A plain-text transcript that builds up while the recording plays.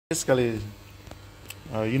Basically,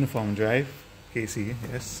 uniform drive, KC,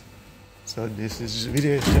 yes. So this is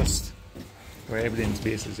video is just for evidence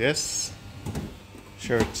basis, yes.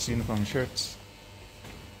 Shirts, uniform shirts,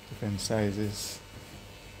 different sizes,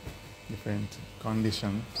 different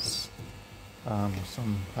conditions.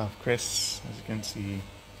 Some have crests, as you can see.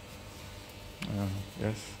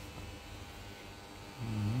 Yes.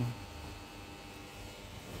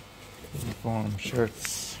 Uniform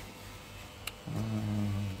shirts.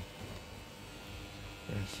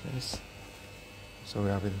 Yes. So we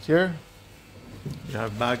have it here. We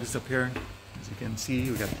have bags up here. As you can see,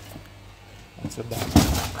 we got lots of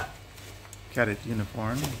bags. Cadet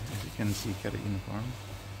uniform. As you can see, cadet uniform.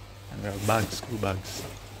 And we have bags, school bags.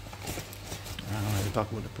 We'll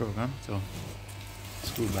talk about the program. So,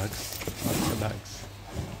 school bags, lots of bags.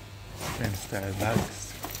 Different style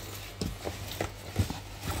bags.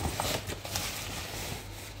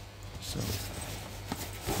 So,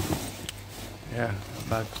 yeah,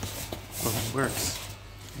 bag program works.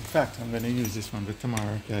 In fact, I'm going to use this one for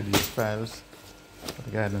tomorrow. I got these files for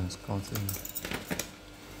the guidance counseling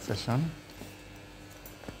session.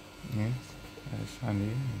 Yes, that's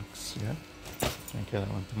handy. Looks, yeah. I'll get that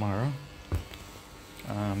one tomorrow.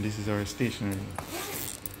 This is our stationery.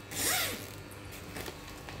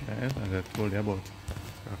 Yes, as I told you about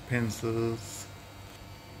our pencils,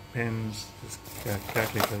 pens,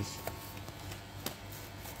 calculators.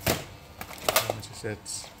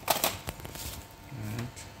 Sets.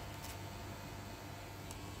 Right.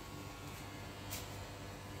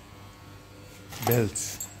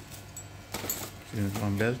 Belts. So you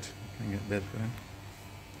want belt, you can get belt for them.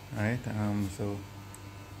 Alright, so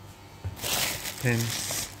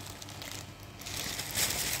pens.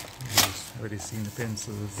 You've already seen the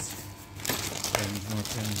pencils. Pens, more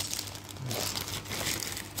pens.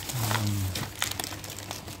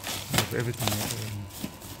 Everything.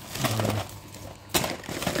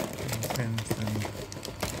 Pens and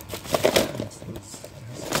pencils.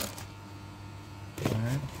 Yes.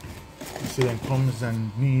 Alright. So then comes and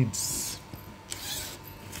needs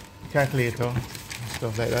calculator and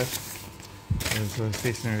stuff like that. So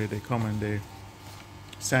stationery, they come and they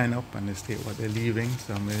sign up and they state what they're leaving.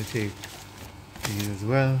 So I'm going to take these as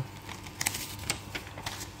well.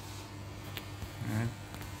 Alright.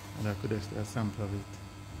 And I could just do a sample of it.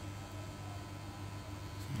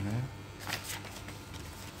 Alright.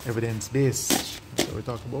 Evidence based, that's what we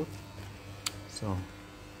talk about. So,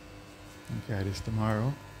 okay, this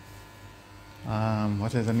tomorrow.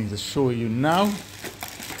 What else I need to show you now?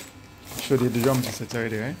 Showed you the drum set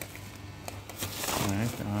already, right?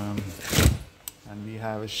 Alright, and we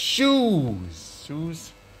have shoes.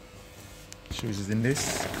 Shoes is in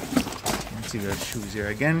this. Let's see, we have shoes here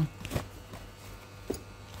again.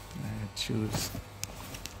 Alright, shoes.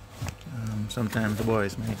 Sometimes the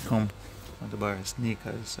boys might come to buy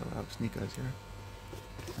sneakers, so I have sneakers here.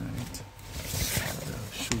 Alright.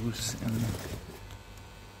 Shoes and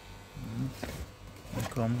they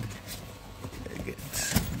come, they get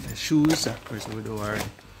the shoes. Of course, we do our,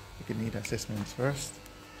 you can need assessments first.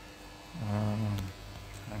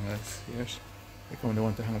 Hangers here. They come, they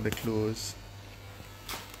want to hang up the clothes.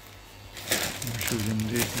 More shoes in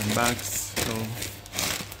this and bags. So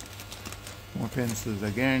more pencils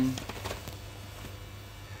again.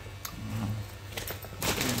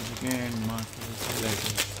 Markers,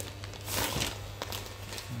 letters.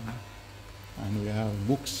 And we have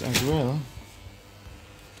books as well.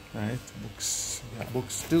 Right, books. We have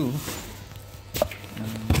books too.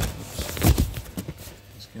 And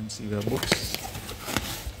as you can see, we have books.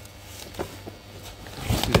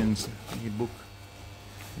 Students need book.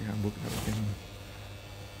 We have book that we can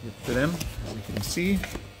give to them, as you can see.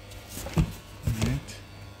 Right.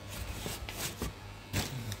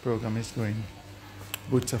 The program is going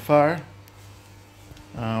good so far.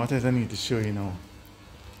 What else I need to show you now?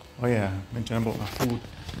 Oh yeah, mention about my food.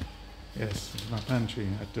 Yes, my pantry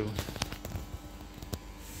at the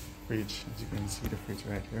fridge. As you can see, the fridge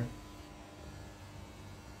right here.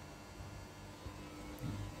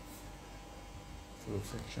 Food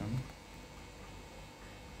section.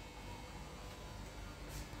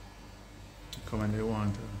 Come and they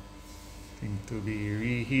want a thing to be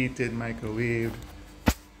reheated, microwaved.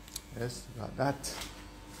 Yes, got that.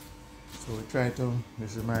 So we try to,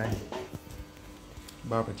 this is my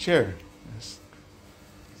barber chair. Yes.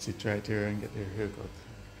 Sit right here and get their haircut.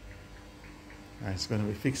 Alright, it's going to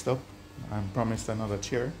be fixed up. I'm promised another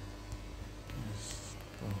chair. Yes.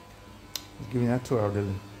 So, just giving a tour of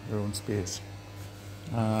their own space.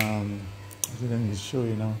 I didn't show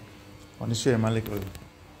you now. I want to show you my little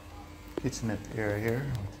kitchenette area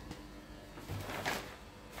here.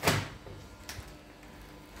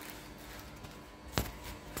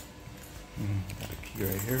 Got a key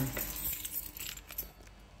right here.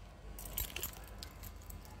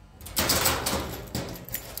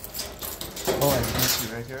 Oh, and you can see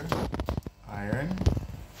right here,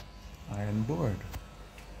 iron board.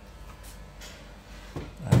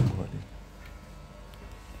 Iron board.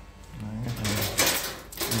 Right, and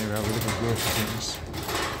here we have a little grocery things.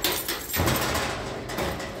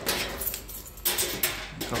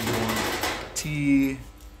 Come on, tea,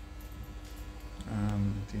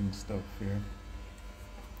 tin stuff here.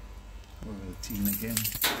 Over the tin again.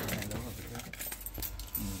 Right over there.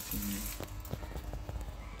 Tin.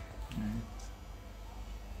 Right.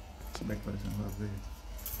 So breakfast and have the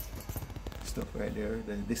stuff right there,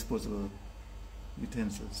 the disposable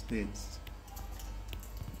utensils, plates.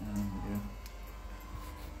 Yeah.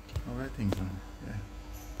 All right things on, yeah.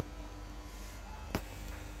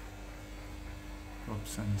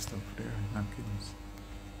 Cups and stuff there, napkins.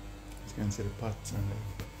 You can see the pots and the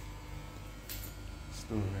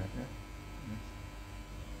stove right there.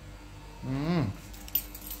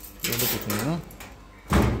 Look at it, you know?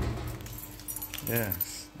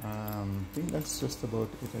 Yes. I think that's just about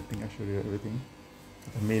it. I think I showed you everything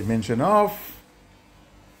that I made mention of.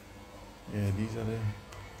 Yeah, these are the.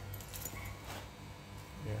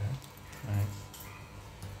 Yeah, nice.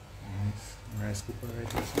 Nice. Rice cooker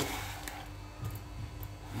right here.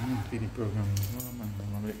 Feeding program. Oh, man.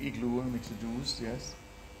 The igloo mix the juice, yes.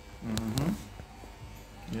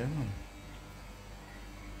 Yeah, man.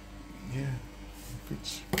 Yeah.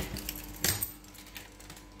 Fridge.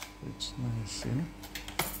 It's nice, you know.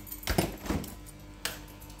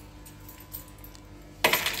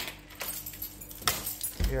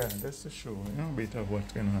 Yeah, that's the show, you know, a bit of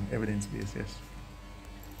what's going on, evidence based, yes.